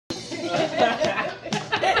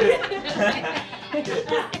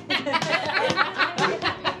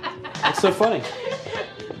What's so funny?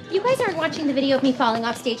 You guys aren't watching the video of me falling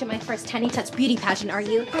off stage at my first Tiny Tots beauty pageant, are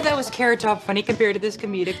you? Oh, that was Carrot Top funny compared to this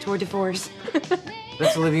comedic tour de force.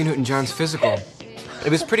 That's Olivia Newton-John's physical. It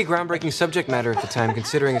was pretty groundbreaking subject matter at the time,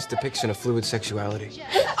 considering its depiction of fluid sexuality.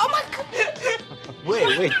 Oh my God!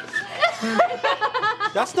 Wait.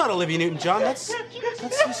 That's not Olivia Newton-John. That's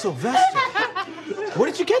Sylvester. Where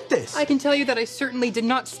did you get this? I can tell you that I certainly did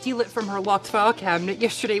not steal it from her locked file cabinet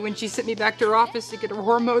yesterday when she sent me back to her office to get a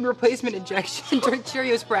hormone replacement injection during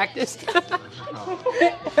Cheerios practice.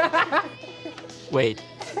 Wait,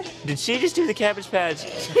 did she just do the Cabbage Patch?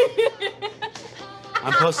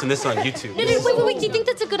 I'm posting this on YouTube. No, wait. Do you think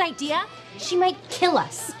that's a good idea? She might kill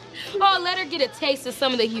us. Oh, let her get a taste of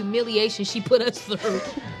some of the humiliation she put us through.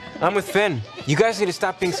 I'm with Finn. You guys need to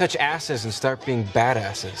stop being such asses and start being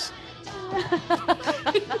badasses.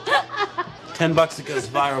 $10 it goes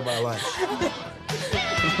viral by lunch.